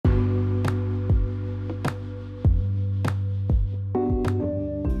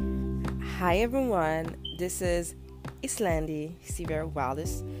Hi everyone, this is Islandi Sivir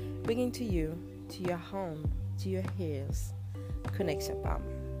Wallace bringing to you, to your home, to your ears, Connection Palm.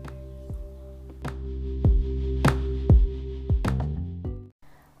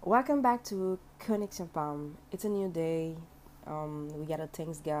 Welcome back to Connection Palm. It's a new day. We gotta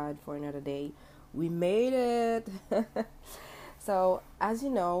thank God for another day. We made it. So, as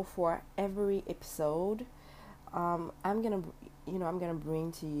you know, for every episode, I'm gonna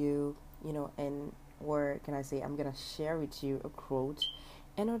bring to you, and or can I say, I'm gonna share with you a quote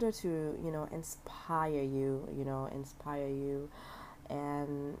in order to, inspire you,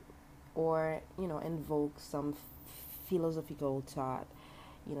 and or invoke some philosophical thought,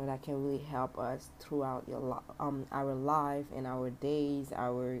 that can really help us throughout our life and our days,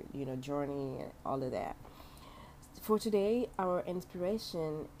 our journey, and all of that. For today, our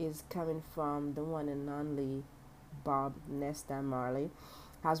inspiration is coming from the one and only Bob Nesta Marley,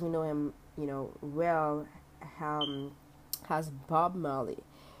 as we know him, well, um, as Bob Marley.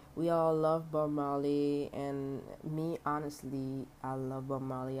 We all love Bob Marley, and me, honestly, I love Bob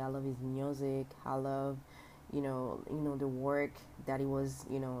Marley. I love his music. I love, the work that he was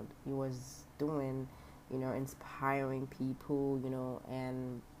doing, inspiring people,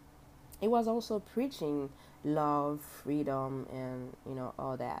 and he was also preaching love, freedom, and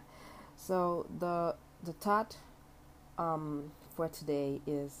all that. So the thought for today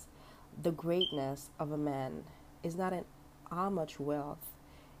is the greatness of a man is not in how much wealth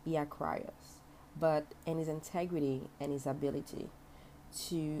he acquires, but in his integrity and his ability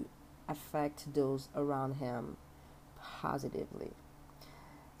to affect those around him positively.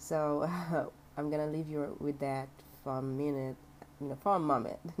 So I'm gonna leave you with that for a minute, for a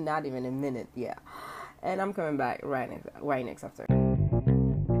moment, not even a minute, yeah. And I'm coming back right next after.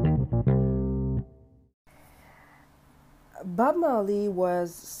 Bob Marley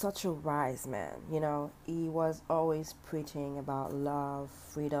was such a wise man, He was always preaching about love,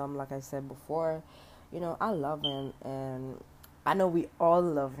 freedom, like I said before. I love him, and I know we all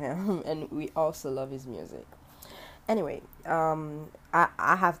love him, and we also love his music. Anyway,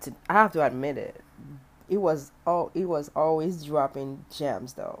 I have to admit it. It was always dropping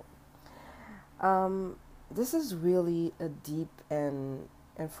gems though. Um, this is really a deep and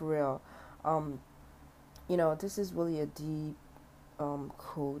for real. Um, this is really a deep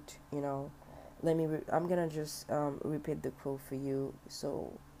quote. I'm gonna just repeat the quote for you.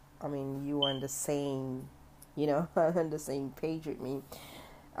 So, I mean, you are on the same, on the same page with me.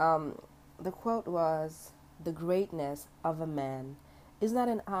 Um, the quote was, "The greatness of a man is not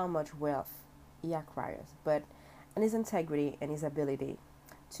in how much wealth he acquires, but in his integrity and his ability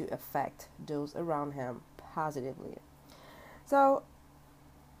to affect those around him positively." So,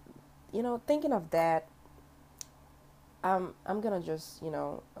 thinking of that, I'm gonna just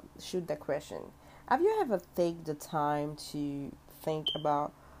shoot the question. Have you ever take the time to think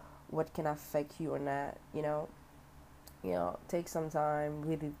about what can affect you or not? Take some time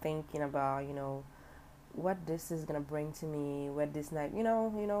really thinking about what this is gonna bring to me, what this night,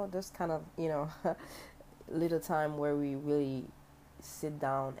 this kind of little time where we really sit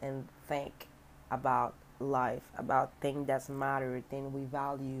down and think about life, about things that matter, things we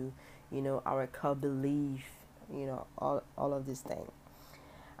value, our core belief, all of these things.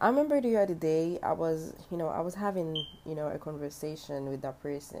 I remember the other day I was having a conversation with that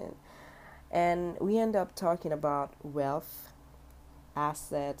person, and we end up talking about wealth,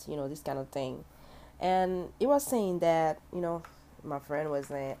 assets, this kind of thing. And it was saying that my friend was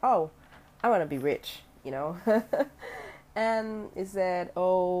saying, "Oh, I want to be rich," and he said,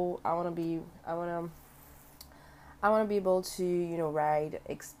 "Oh, I want to be able to, ride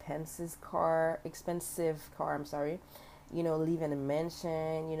expensive car. I'm sorry, live in a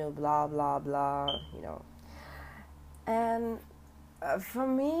mansion, blah blah blah. And for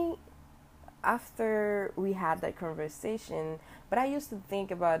me, after we had that conversation, but I used to think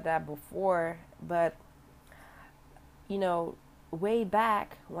about that before, but you know, way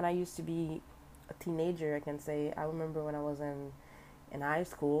back when I used to be a teenager, I can say I remember when I was in high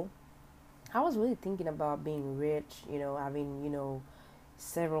school, I was really thinking about being rich, having,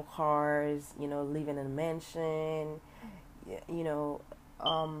 several cars, living in a mansion, you know,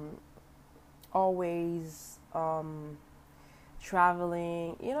 um, always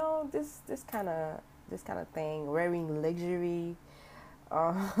traveling, this kind of thing, wearing luxury,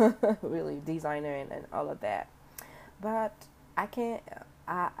 really designer and all of that. But I can't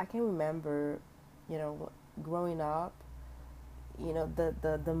I can remember, growing up,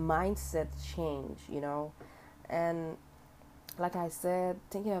 the mindset change, and like I said,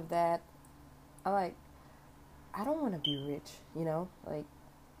 thinking of that, I like I don't want to be rich, like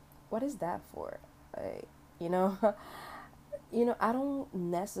what is that for? Like, you know, I don't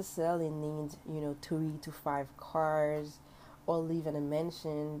necessarily need, 3 to 5 cars or live in a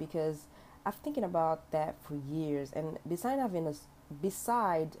mansion, because I've thinking about that for years. And beside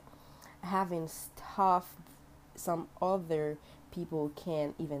having stuff some other people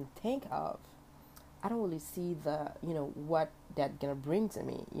can't even think of, I don't really see the, what that gonna bring to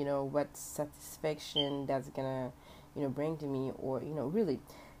me, what satisfaction that's gonna, bring to me, or, really,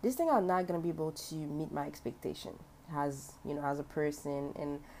 these things are not gonna be able to meet my expectation as, as a person,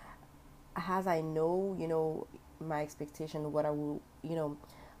 and as I know, my expectation, what I will,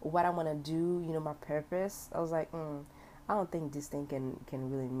 what I want to do, my purpose. I was like, I don't think this thing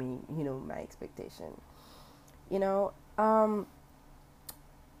can really meet, my expectation, you know,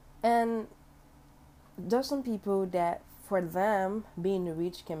 and there's some people that for them being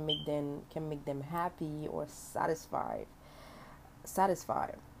rich can make them happy or satisfied.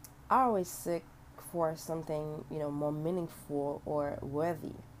 I always seek for something, more meaningful or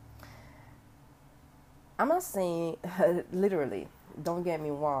worthy. I'm not saying literally, don't get me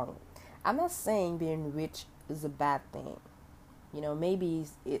wrong. I'm not saying being rich is a bad thing. Maybe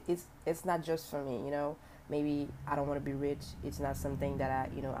it's not just for me. Maybe I don't want to be rich. It's not something that I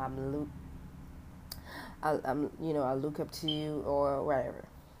look up to or whatever.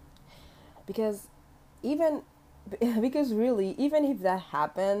 Because even because really, even if that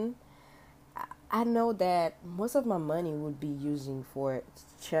happened, I know that most of my money would be using for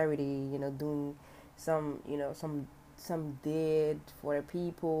charity, doing some did for the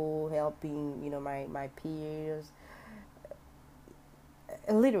people, helping, my peers.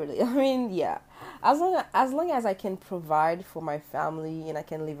 Literally, I mean, yeah. As long as I can provide for my family and I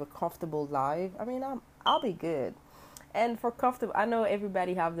can live a comfortable life, I mean, I'll be good. And for comfortable, I know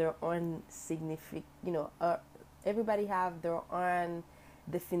everybody have their own significant, everybody have their own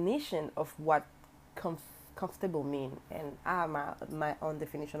definition of what comfortable mean, and I have my own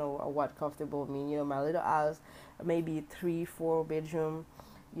definition of what comfortable mean. My little house, maybe 3 4 bedroom,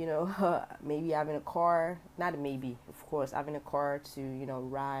 maybe having a car, not maybe, of course, having a car to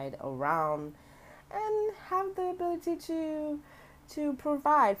ride around and have the ability to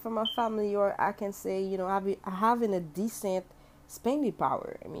provide for my family, or I can say, having a decent spending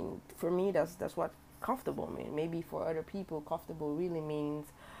power. I mean, for me, that's what comfortable means. Maybe for other people, comfortable really means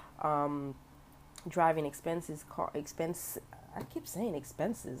driving expenses, car expense. I keep saying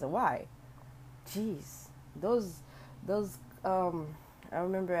expenses. Why? Jeez, those. I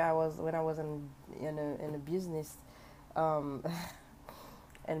remember when I was in a business, um,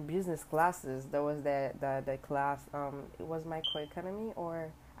 in business classes. There was the class. It was microeconomy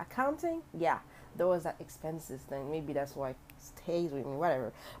or accounting. Yeah, there was that expenses thing. Maybe that's why it stays with me.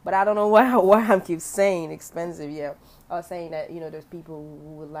 Whatever. But I don't know why I keep saying expensive. Yeah, I was saying that there's people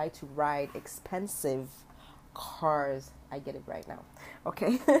who would like to ride expensive cars. I get it right now.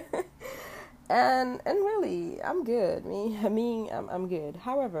 Okay. And really, I'm good. I'm good.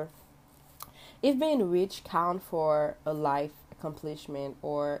 However, if being rich count for a life accomplishment,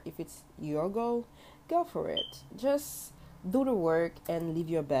 or if it's your goal, go for it. Just do the work and live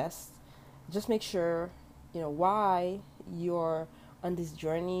your best. Just make sure, why you're on this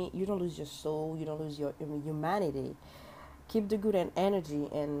journey, you don't lose your soul, you don't lose your humanity. Keep the good and energy,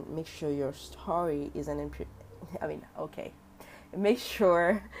 and make sure your story is okay. Make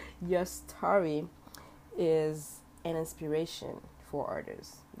sure your story is an inspiration for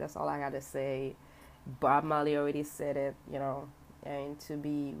others. That's all I gotta say. Bob Marley already said it, and to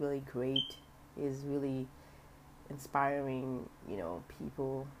be really great is really inspiring,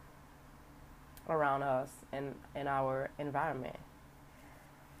 people around us and in our environment.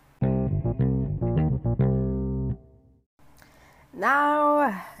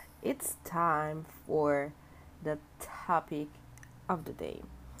 Now it's time for the topic of the day.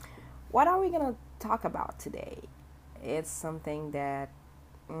 What are we gonna talk about today? It's something that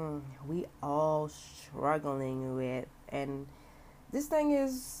we all struggling with, and this thing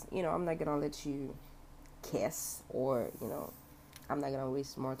is, I'm not gonna let you guess, or I'm not gonna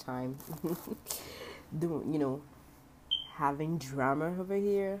waste more time doing, having drama over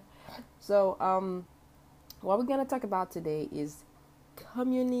here. So, what we're gonna talk about today is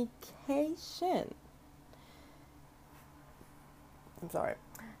communication. I'm sorry.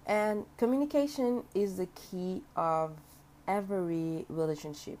 And communication is the key of every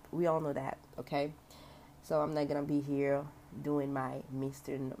relationship. We all know that, okay? So I'm not gonna be here doing my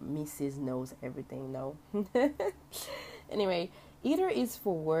Mrs. knows everything. No. Anyway, either it's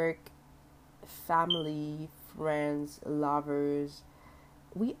for work, family, friends, lovers.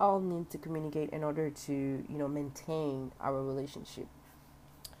 We all need to communicate in order to, maintain our relationship.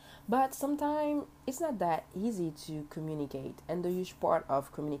 But sometimes it's not that easy to communicate. And the huge part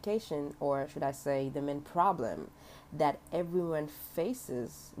of communication, or should I say, the main problem that everyone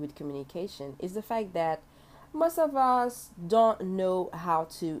faces with communication, is the fact that most of us don't know how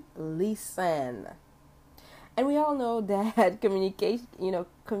to listen. And we all know that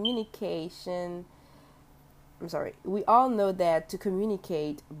communication, I'm sorry, we all know that to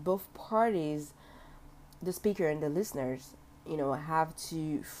communicate, both parties, the speaker and the listeners, have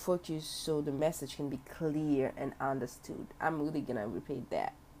to focus so the message can be clear and understood. I'm really gonna repeat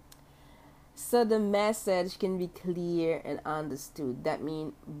that. So the message can be clear and understood. That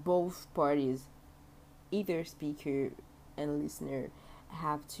means both parties, either speaker and listener,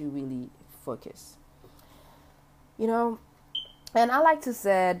 have to really focus. You know, and I like to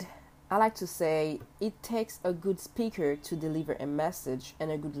say it takes a good speaker to deliver a message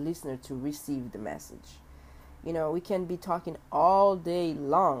and a good listener to receive the message. We can be talking all day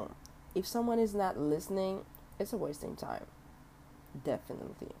long. If someone is not listening, it's a wasting time.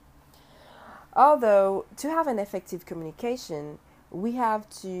 Definitely. Although to have an effective communication, we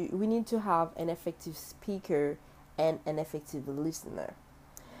need to have an effective speaker and an effective listener.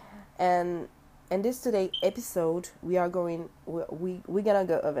 And in this today episode, we're gonna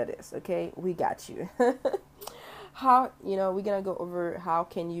go over this. Okay, we got you. How we're gonna go over how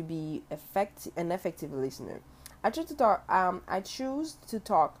can you be an effective listener. I choose to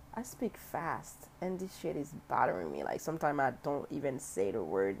talk. I speak fast, and this shit is bothering me. Like sometimes I don't even say the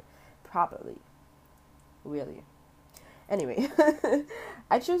word properly. Really. Anyway,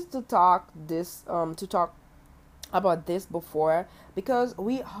 I choose to talk about this before because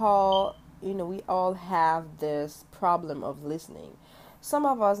we all have this problem of listening. Some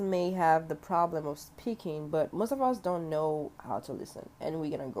of us may have the problem of speaking, but most of us don't know how to listen, and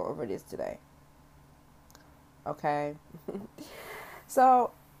we're gonna go over this today. Okay.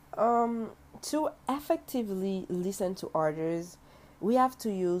 So, to effectively listen to others, we have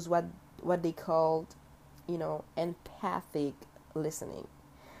to use what they called, empathic listening.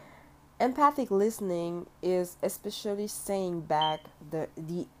 Empathic listening is especially saying back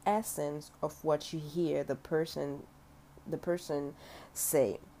the essence of what you hear the person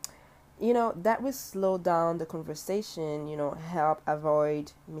say. That will slow down the conversation, help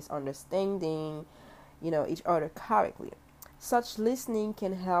avoid misunderstanding, each other correctly. Such listening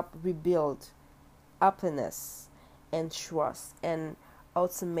can help rebuild openness and trust, and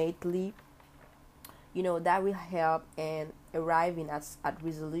ultimately, that will help in arriving at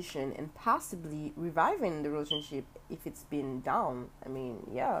resolution and possibly reviving the relationship if it's been down. I mean,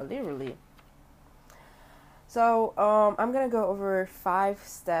 yeah, literally. So, I'm gonna go over 5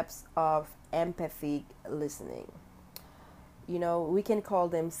 steps of empathic listening. We can call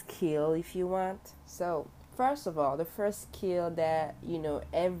them skill if you want. So, first of all, the first skill that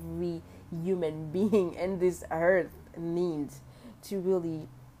every human being in this earth needs to really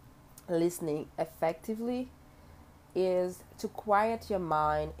listening effectively is to quiet your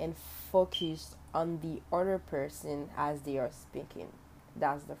mind and focus on the other person as they are speaking.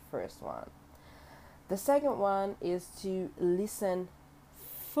 That's the first one. The second one is to listen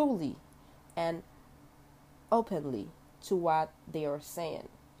fully and openly to what they are saying.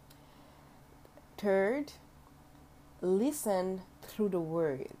 Third, listen through the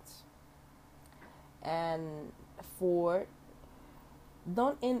words. And fourth,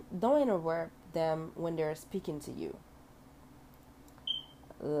 don't interrupt them when they're speaking to you.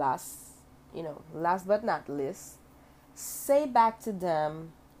 Last, last but not least, say back to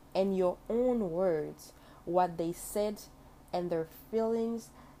them in your own words what they said and their feelings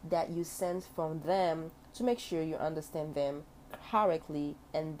that you sense from them to make sure you understand them correctly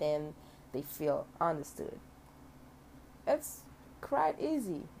and then they feel understood. It's quite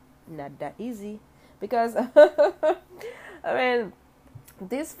easy. Not that easy because I mean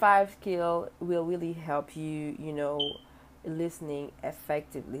this 5 skill will really help you, listening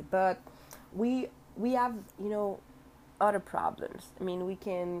effectively. But we have, other problems. I mean, we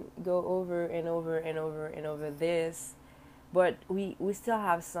can go over and over and over and over this, but we still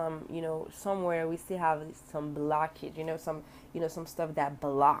have some, somewhere we still have some blockage, some stuff that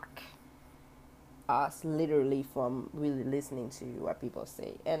block us literally from really listening to what people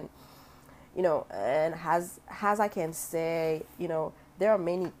say. And and as I can say, there are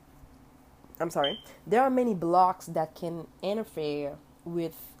many there are many blocks that can interfere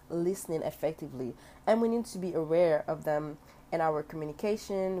with listening effectively, and we need to be aware of them in our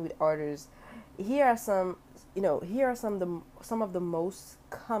communication with others. Here are some of the most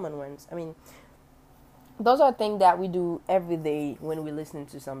common ones. I mean, those are things that we do every day when we listen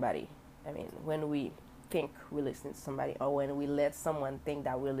to somebody. I mean, when we think we're listening to somebody, or when we let someone think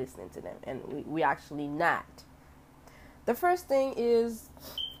that we're listening to them, and we actually not. The first thing is,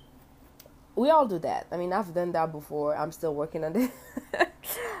 we all do that. I mean, I've done that before. I'm still working on it.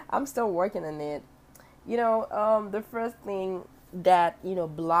 I'm still working on it. The first thing that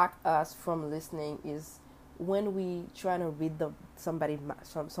block us from listening is when we try to read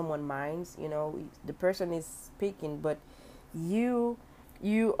someone minds. The person is speaking, but you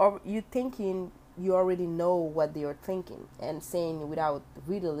thinking you already know what they are thinking and saying without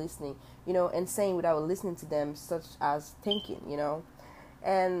really listening. And saying without listening to them, such as thinking.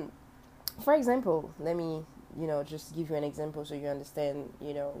 And for example, let me just give you an example so you understand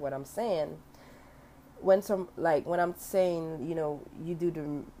what I'm saying. When I'm saying you do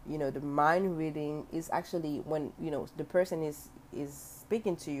the mind reading, is actually when the person is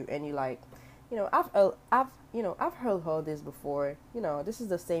speaking to you, and you like, I've heard all this before, this is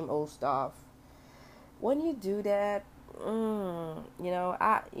the same old stuff. When you do that,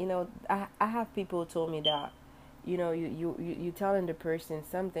 I have people told me that you telling the person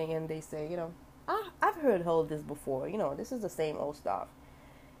something, and they say, I've heard all this before, this is the same old stuff.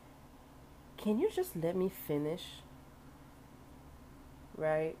 Can you just let me finish?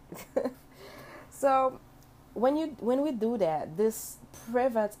 Right? So when we do that, this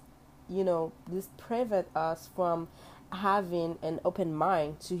prevents us from having an open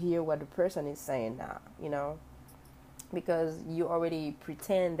mind to hear what the person is saying now, because you already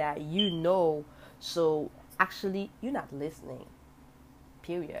pretend that so actually you're not listening,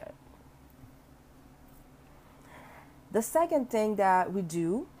 period. The second thing that we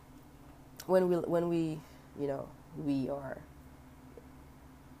do when we we are,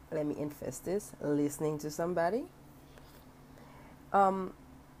 let me emphasize this, listening to somebody, I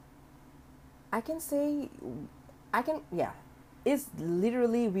can say, yeah, it's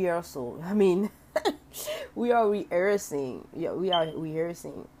literally rehearsal. I mean, we are rehearsing. Yeah, we are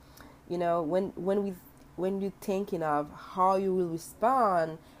rehearsing. When you're thinking of how you will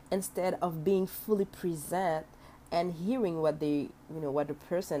respond, instead of being fully present and hearing what what the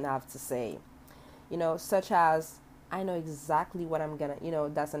person have to say, such as, I know exactly what I'm gonna,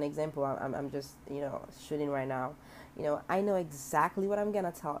 that's an example. I'm just shooting right now. I know exactly what I'm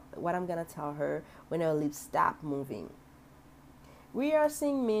gonna tell her when her lips stop moving.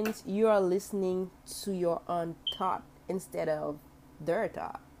 Rehearsing means you are listening to your own thought instead of their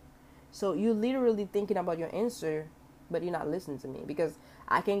thought. So you're literally thinking about your answer, but you're not listening to me, because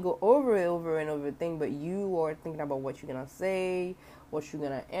I can go over and over and over thing, but you are thinking about what you're gonna say, what you're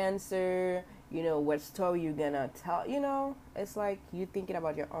gonna answer, what story you're gonna tell. It's like you're thinking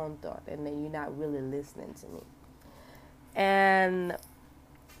about your own thought, and then you're not really listening to me. And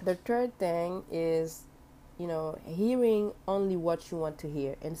the third thing is, hearing only what you want to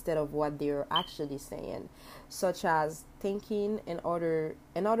hear instead of what they're actually saying, such as thinking. In other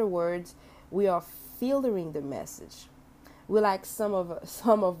words, we are filtering the message. We like some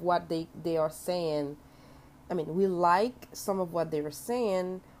of what they are saying. I mean, we like some of what they are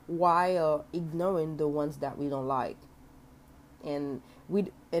saying while ignoring the ones that we don't like. And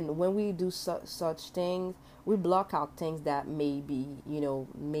when we do such things, we block out things that may be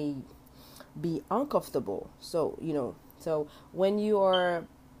uncomfortable. So when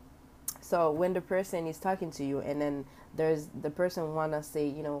when the person is talking to you, and then there's the person wanna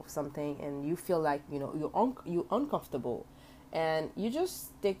say something, and you feel like you're uncomfortable, and you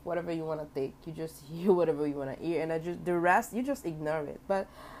just take whatever you want to take, you just hear whatever you want to hear, and the rest you just ignore it. But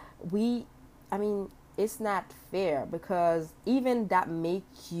it's not fair, because even that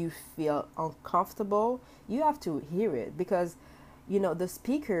makes you feel uncomfortable, you have to hear it, because the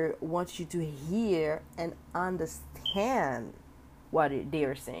speaker wants you to hear and understand what they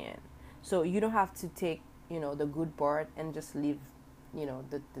are saying. So you don't have to take the good part and just leave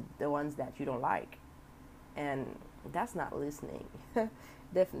the ones that you don't like, and that's not listening.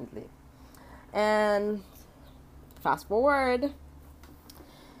 Definitely. And fast forward,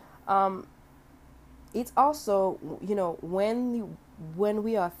 it's also when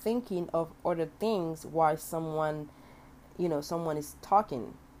we are thinking of other things while someone is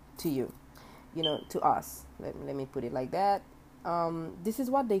talking to you, to us, let me put it like that. This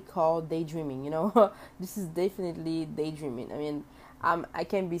is what they call daydreaming. This is definitely daydreaming. I mean, I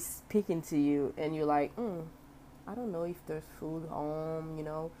can be speaking to you, and you're like, I don't know if there's food home.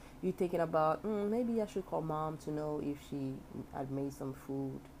 You're thinking about, maybe I should call mom to know if she had made some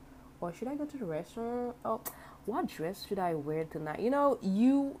food, or should I go to the restaurant? Oh, what dress should I wear tonight?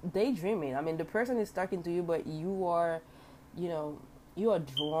 You daydreaming. I mean, the person is talking to you, but you are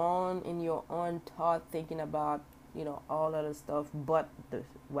drawn in your own thought, thinking about all other stuff but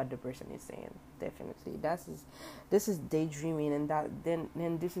what the person is saying. Definitely, this is daydreaming, and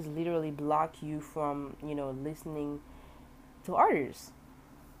then this is literally block you from listening to others.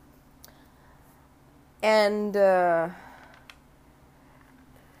 And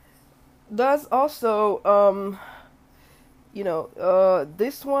there's also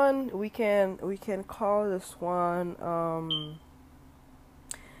this one we can call this one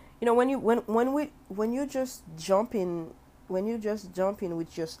when you just jump in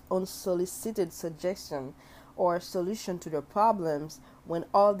with just unsolicited suggestion or solution to their problems, when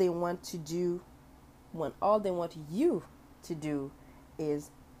all they want you to do is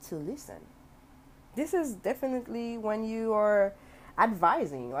to listen. This is definitely when you are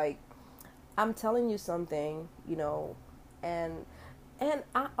advising, like, I'm telling you something, and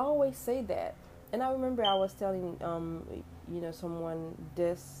I always say that. And I remember I was telling someone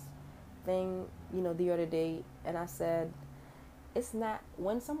this thing, the other day, and I said, it's not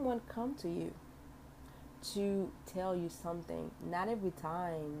when someone come to you to tell you something, not every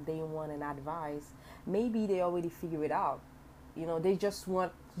time they want an advice. Maybe they already figure it out. They just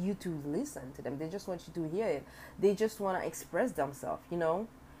want you to listen to them. They just want you to hear it. They just want to express themselves.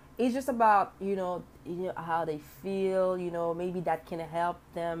 It's just about how they feel. Maybe that can help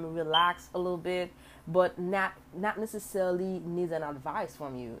them relax a little bit, but not necessarily needs an advice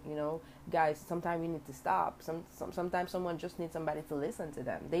from you. Guys, sometimes you need to stop. Sometimes someone just needs somebody to listen to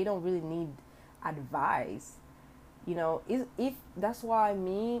them. They don't really need advice. If that's why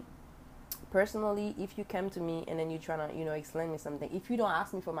me personally, if you come to me and then you trying to explain me something, if you don't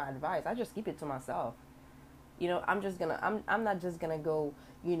ask me for my advice, I just keep it to myself. I'm not just gonna go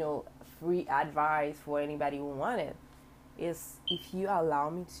free advice for anybody who want it. Is if you allow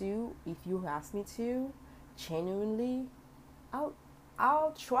me to, if you ask me to, genuinely,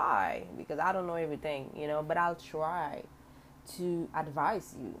 I'll try, because I don't know everything, but I'll try to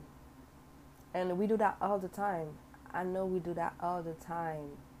advise you. And we do that all the time. I know we do that all the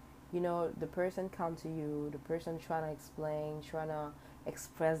time. The person come to you, the person trying to explain, trying to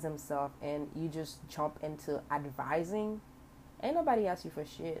express themselves, and you just jump into advising. Ain't nobody ask you for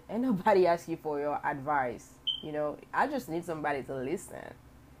shit. Ain't nobody ask you for your advice. I just need somebody to listen.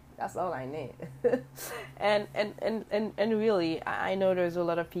 That's all I need. and really, I know there's a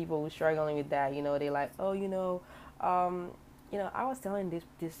lot of people who struggling with that. They like, oh, I was telling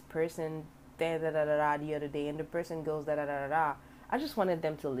this person da da da da the other day, and the person goes da da da da. I just wanted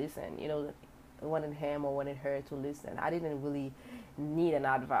them to listen. Wanted him or wanted her to listen. I didn't really need an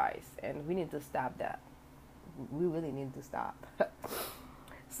advice, and we need to stop that. We really need to stop.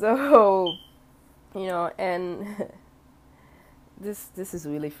 So, and this is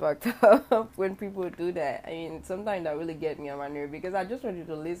really fucked up when people do that. I mean, sometimes that really get me on my nerve, because I just want you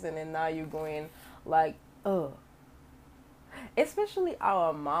to listen, and now you're going like, oh. Especially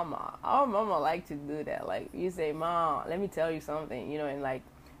our mama. Our mama like to do that. Like, you say, Mom, let me tell you something, and like,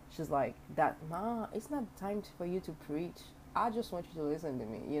 she's like, that, Mom, it's not time for you to preach. I just want you to listen to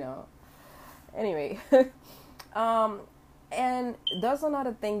me, Anyway, and there's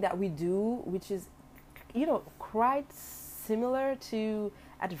another thing that we do, which is, quite similar to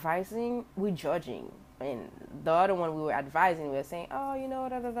advising. We're judging. And the other one we were advising, we were saying, oh,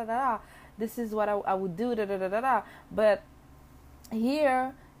 da da da da. This is what I would do, da da da da da. But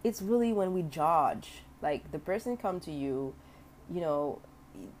here, it's really when we judge. Like, the person come to you,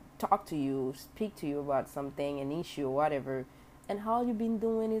 talk to you, speak to you about something, an issue or whatever, and all you've been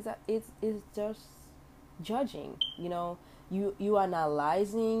doing is just judging. You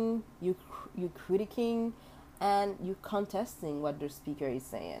analyzing, you critiquing, and you contesting what the speaker is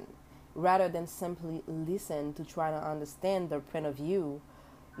saying, rather than simply listen to try to understand their point of view.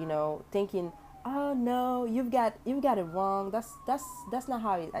 Thinking, oh no, you've got it wrong. That's not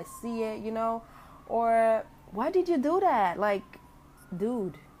how I see it. Or why did you do that? Like,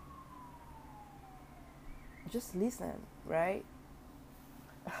 dude, just listen, right?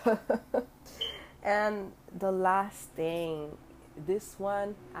 And the last thing, this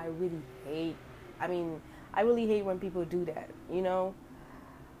one I really hate. I mean, I really hate when people do that.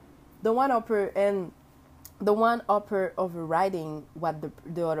 The one upper overriding what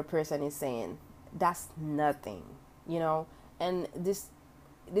the other person is saying. That's nothing, And this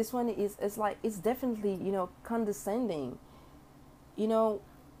one is like, it's definitely condescending.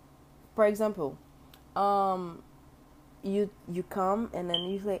 For example, you come and then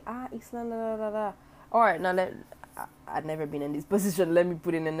you say, it's la la la la. All right, now I've never been in this position. Let me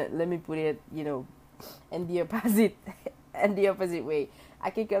put it in the opposite and the opposite way. I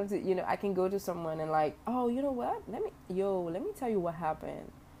can come to I can go to someone and like, oh, you know what? Let me tell you what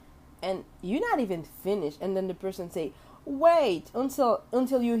happened. and you're not even finished, and then the person say, wait until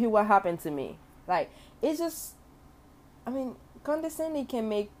you hear what happened to me. Like, it's just, I mean, condescending can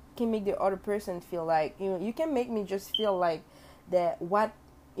make the other person feel like, you can make me just feel like that what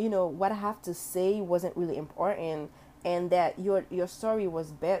I have to say wasn't really important, and that your story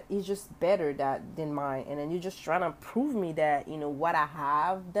was is just better than mine, and then you're just trying to prove me that what I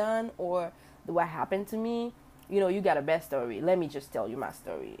have done or what happened to me, you got a best story. Let me just tell you my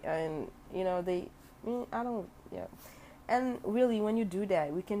story. And I don't, yeah. And really, when you do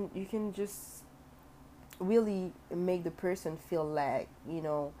that, you can just really make the person feel like,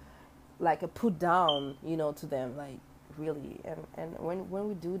 like a put down, to them, like, really. And when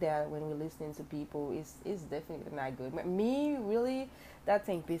we do that, when we're listening to people, it's definitely not good. But me, really, that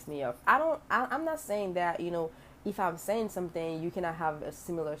thing pissed me off. I'm not saying that, if I'm saying something, you cannot have a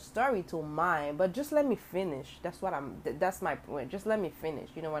similar story to mine, but just let me finish. That's my point. Just let me finish.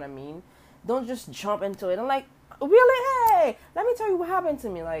 You know what I mean? Don't just jump into it. I'm like, really? Hey, let me tell you what happened to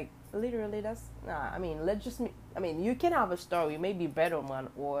me. Like, literally, that's nah. I mean, you can have a story, maybe better one,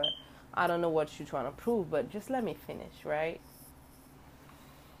 or I don't know what you're trying to prove, but just let me finish, right?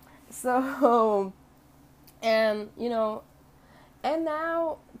 So, and and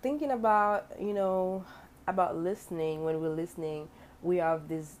now thinking about about listening. When we're listening, we have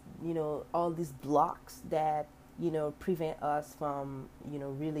this all these blocks that prevent us from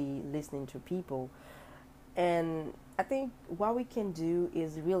really listening to people. And I think what we can do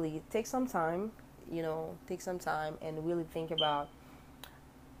is really take some time and really think about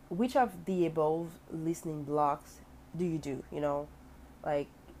which of the above listening blocks do you do. Like,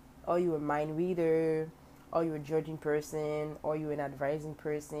 are you a mind reader? Are you a judging person? Are you an advising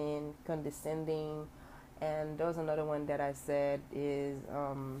person? Condescending? And there was another one that I said is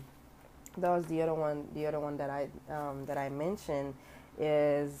that was the other one. The other one that I mentioned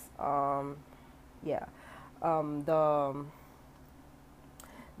is yeah,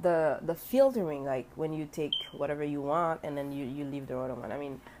 the the filtering, like when you take whatever you want and then you leave the other one. I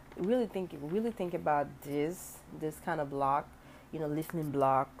mean, really think about this kind of block, listening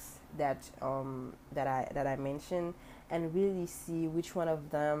blocks that I mentioned, and really see which one of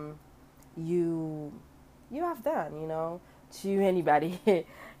them you you have done, to anybody,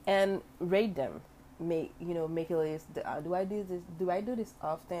 and rate them. Make a list. Do I do this? Do I do this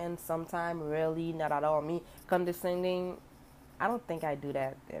often? Sometime, rarely, not at all. Me condescending, I don't think I do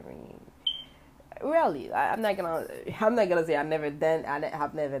that every. Really, I'm not gonna say I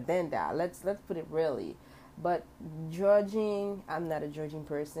have never done that. Let's put it really, but judging, I'm not a judging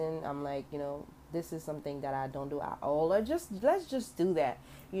person. I'm like, this is something that I don't do at all. Or just let's just do that.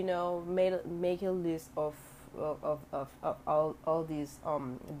 Make a list of all these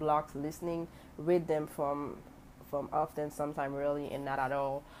blocks listening. Read them from often, sometime, really, and not at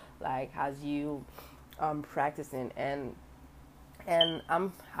all. Like, as you practicing. And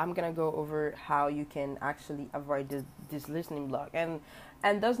I'm gonna go over how you can actually avoid this listening block. And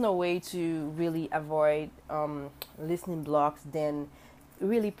there's no way to really avoid listening blocks than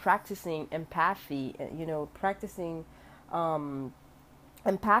really practicing empathy. Practicing um,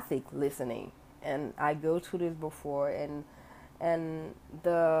 empathic listening. And I go through this before, and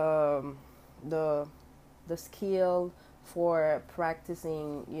the the skill for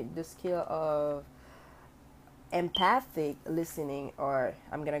practicing the skill of empathic listening, or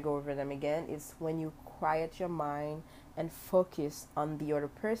I'm gonna go over them again, is when you quiet your mind and focus on the other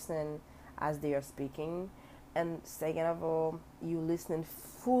person as they are speaking. And second of all, you listen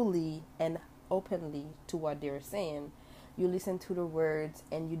fully and openly to what they're saying. You listen to the words,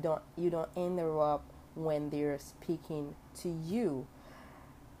 and you don't interrupt when they're speaking to you.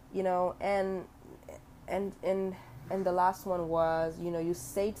 And the last one was, you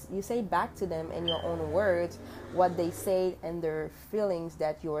say back to them in your own words what they say and their feelings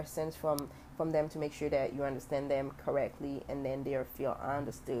that you are sensed from them, to make sure that you understand them correctly, and then they feel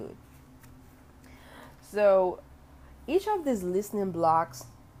understood. So each of these listening blocks,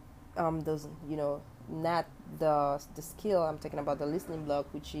 does not the skill. I'm talking about the listening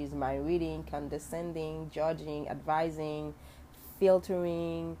block, which is my reading, condescending, judging, advising,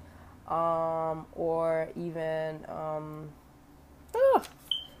 filtering, or even oh,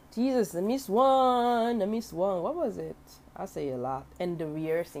 Jesus, I missed one. What was it? I say a lot. And the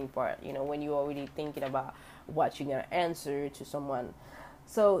rehearsing part, when you're already thinking about what you're gonna answer to someone.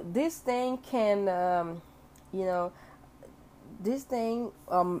 So this thing can, you know, this thing,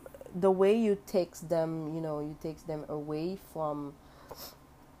 the way you takes them, you takes them away from,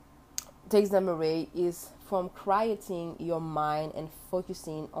 takes them away is from quieting your mind and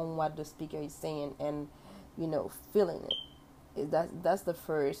focusing on what the speaker is saying, and feeling it. That's the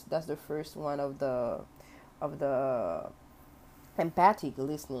first one of the empathic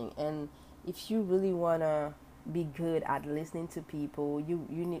listening. And if you really wanna be good at listening to people,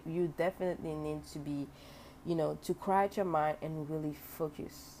 you definitely need to be, to quiet your mind and really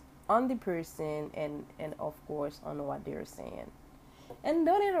focus on the person, and of course on what they're saying. And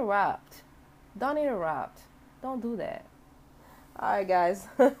don't interrupt, don't do that. All right, guys.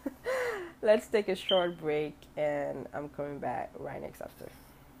 Let's take a short break, and I'm coming back right next after.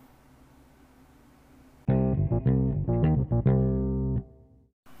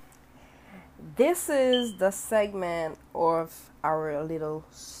 This is the segment of our little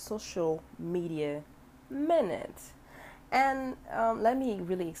social media minute. And let me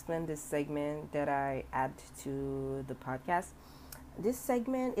really explain this segment that I add to the podcast. This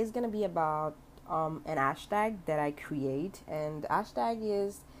segment is going to be about an hashtag that I create, and the hashtag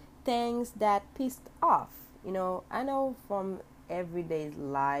is things that pissed off. I know from everyday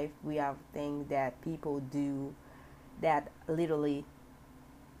life we have things that people do that literally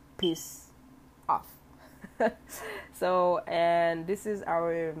piss off. So, and this is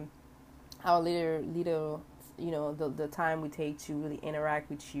our little, the time we take to really interact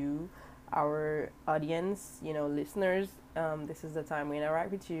with you, our audience, listeners. This is the time we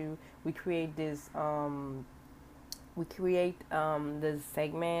interact with you. We create this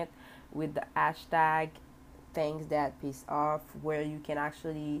segment with the hashtag things that piss off, where you can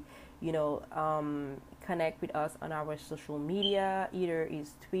actually, connect with us on our social media. Either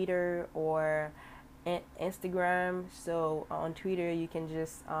is Twitter or Instagram. So on Twitter, you can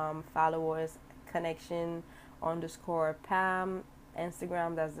just follow us, connection underscore Pam.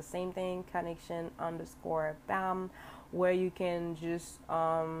 Instagram, that's the same thing, connection underscore Pam, where you can just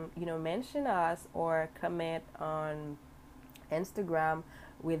mention us or comment on Instagram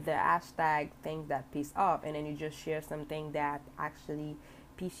with the hashtag things that piss off, and then you just share something that actually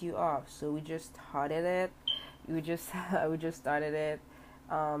piss you off. So we just started it. We just started it.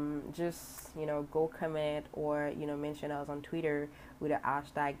 Just go comment or mention us on Twitter with the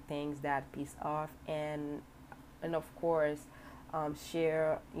hashtag things that piss off, and of course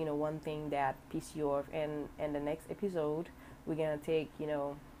share one thing that piss you off. And the next episode we're gonna take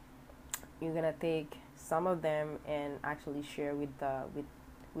you're gonna take some of them and actually share with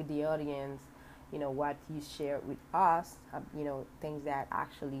the audience, what you share with us, things that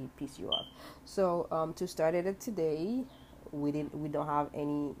actually piss you off. So to start it today, we don't have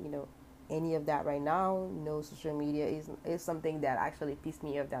any of that right now. No, social media is something that actually pissed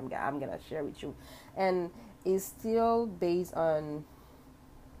me off that I'm gonna share with you, and it's still based on,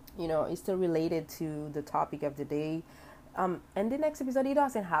 it's still related to the topic of the day. And the next episode, it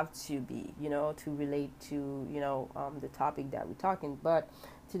doesn't have to be, to relate to, the topic that we're talking. But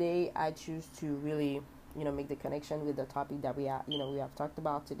today, I choose to really, make the connection with the topic that we have talked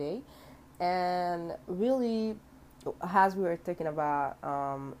about today. And really, as we were talking about,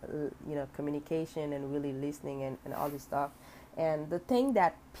 communication and really listening and all this stuff. And the thing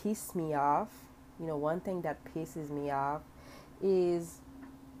that pissed me off, one thing that pisses me off is,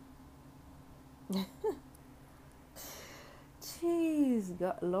 jeez,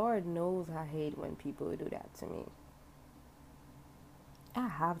 God, Lord knows I hate when people do that to me. I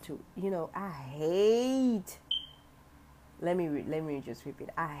have to, I hate. Let me just repeat.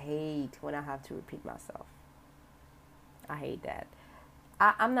 I hate when I have to repeat myself. I hate that.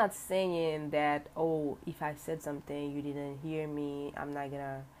 I'm not saying that, oh, if I said something you didn't hear me, I'm not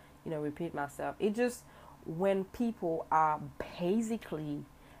gonna, repeat myself. It just, when people are basically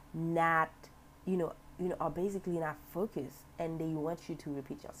not, are basically not focused, and they want you to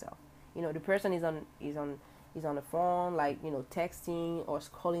repeat yourself. The person is on the phone, like, texting or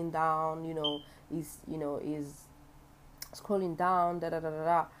scrolling down, is scrolling down, da da da da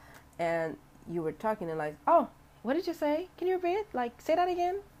da, and you were talking and like, oh, what did you say? Can you repeat it? Like, say that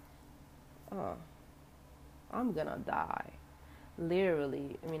again. Oh, I'm gonna die.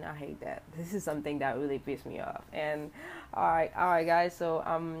 Literally. I mean, I hate that. This is something that really pissed me off. And all right, guys. So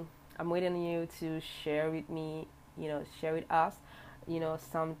I'm waiting on you to share with me. Share with us.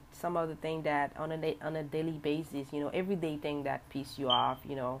 Some of the thing that on a daily basis. Everyday thing that piss you off.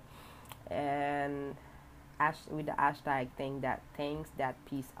 And with the hashtag things that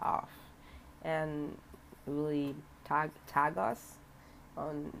piss off, and really tag us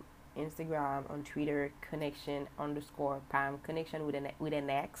on Instagram, on Twitter, connection underscore Pam, connection with an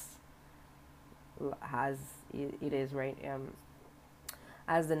X, has it is right,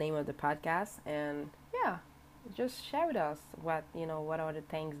 as the name of the podcast. And yeah, just share with us what are the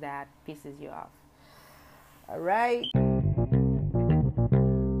things that pisses you off. All right.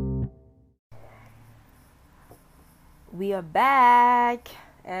 We are back,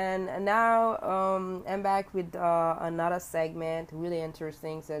 and now I'm back with another segment, really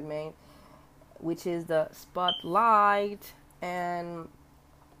interesting segment, which is the spotlight. And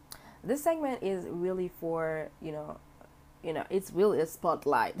this segment is really for it's really a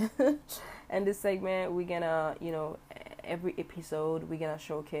spotlight. And this segment, we're gonna every episode we're gonna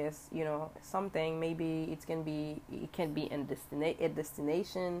showcase something. Maybe it can be a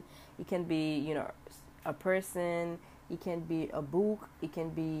destination, it can be a person, it can be a book, it can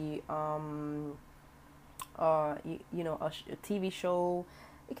be a TV show,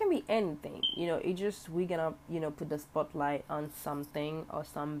 it can be anything. It just we're gonna put the spotlight on something or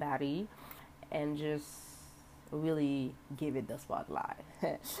somebody, and just really give it the spotlight.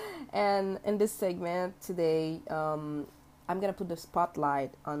 And in this segment today, I'm gonna put the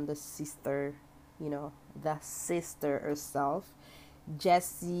spotlight on the sister, the sister herself,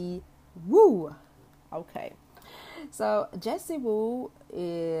 Jessie Woo. Okay, so Jessie Woo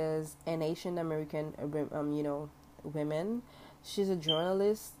is an Asian American, woman. She's a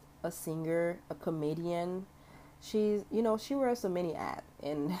journalist, a singer, a comedian. She wears so many hats,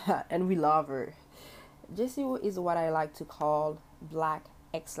 and and we love her. Jessie Woo is what I like to call black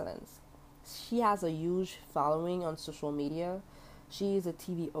excellence. She has a huge following on social media. She is a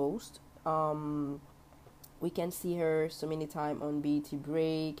TV host. We can see her so many times on BT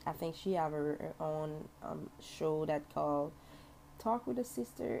Break. I think she have her own show that called Talk with a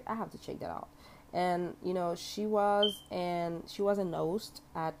Sister. I have to check that out. And she was an host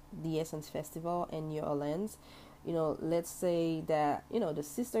at the Essence Festival in New Orleans. Let's say that the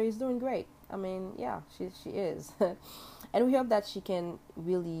sister is doing great. I mean, yeah, she is. And we hope that she can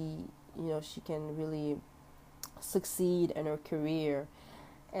really succeed in her career.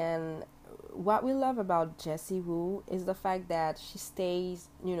 And what we love about Jessie Woo is the fact that she stays,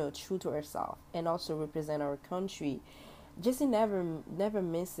 true to herself and also represent our country. Jessie never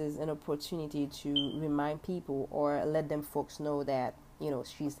misses an opportunity to remind people or let them folks know that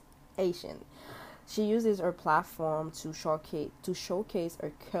she's Asian. She uses her platform to showcase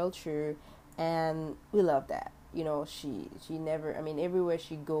her culture, and we love that. She never. I mean, everywhere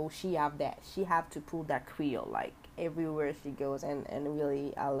she goes, she have that. She have to pull that Creole like everywhere she goes, and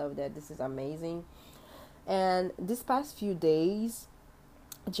really, I love that. This is amazing. And this past few days,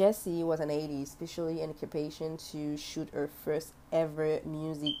 Jessie was an 80s, especially in occupation to shoot her first ever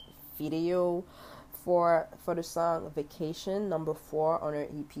music video for the song Vacation number 4 on her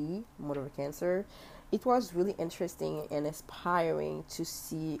EP, Mode Over Cancer. It was really interesting and inspiring to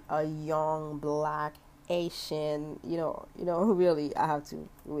see a young black Asian, really, I have to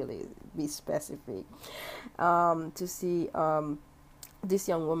really be specific, to see this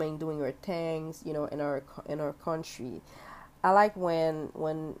young woman doing her things, in our country. I like when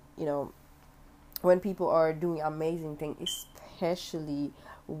people are doing amazing things, especially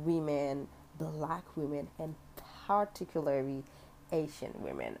women, black women, and particularly Asian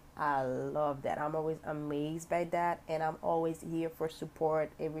women. I love that. I'm always amazed by that, and I'm always here for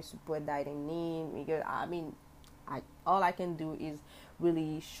support, every support that I need. Because I mean, all I can do is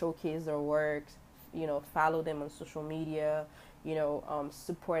really showcase their works. Follow them on social media.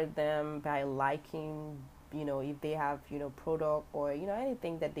 Support them by liking. If they have product or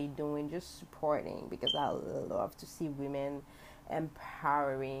anything that they doing, just supporting, because I love to see women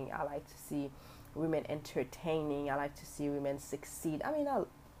empowering. I like to see women entertaining. I like to see women succeed. I mean,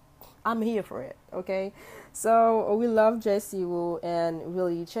 I'm here for it. Okay, so we love Jessie Woo, and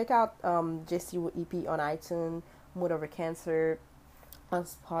really check out Jessie Woo EP on iTunes, Mood Over Cancer, on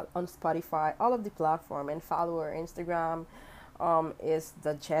Spotify, all of the platform, and follow her Instagram. Is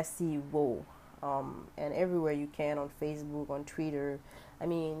the Jessie Woo. And everywhere you can, on Facebook, on Twitter. I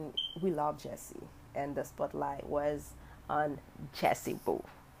mean, we love Jessie, and the spotlight was on Jessie Woo.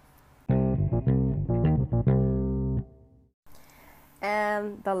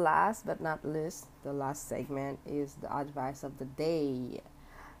 And the last but not least, the last segment is the advice of the day.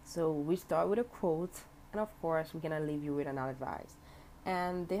 So we start with a quote, and of course, we're gonna leave you with an advice.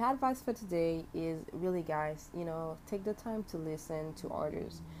 And the advice for today is really, guys, take the time to listen to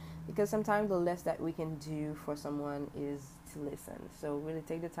others, because sometimes the less that we can do for someone is to listen. So really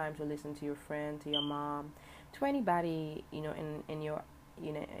take the time to listen to your friend, to your mom, to anybody, in your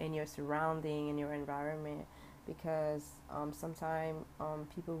in your surrounding, in your environment, because sometimes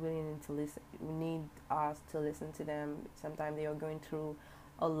people really need to listen. We need us to listen to them. Sometimes they are going through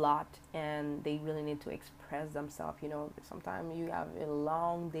a lot, and they really need to express themselves. Sometimes you have a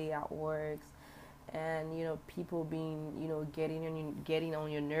long day at work, and people being getting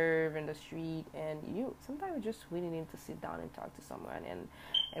on your nerve in the street, and you sometimes you just really need to sit down and talk to someone.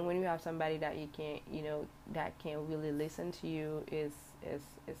 And when you have somebody that you can't that can really listen to you, it's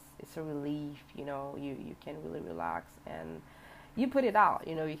a relief. You can really relax, and you put it out.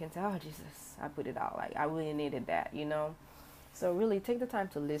 You can say, oh Jesus, I put it out, like I really needed that. So really take the time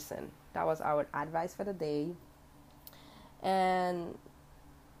to listen. That was our advice for the day. And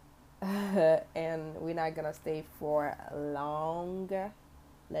and we're not gonna stay for long.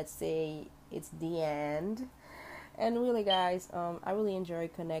 Let's say it's the end. And really, guys, I really enjoy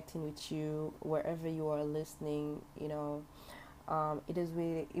connecting with you wherever you are listening. It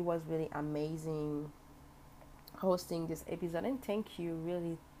was really amazing hosting this episode, and thank you,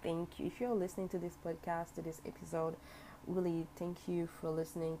 really thank you. If you're listening to this podcast, to this episode, really thank you for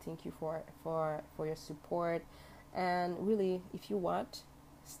listening. Thank you for your support. And really, if you want,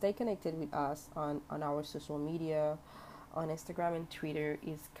 stay connected with us on our social media. On Instagram and Twitter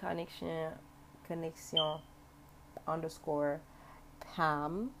is connexion underscore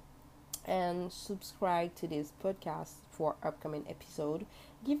Pam, and subscribe to this podcast for upcoming episode.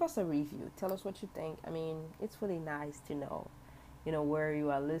 Give us a review. Tell us what you think. I mean, it's really nice to know, where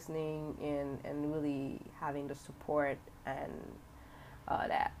you are listening, and really having the support and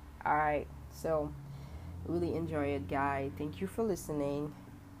that. All right. So really enjoy it, guys. Thank you for listening.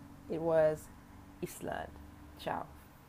 It was Island. Ciao.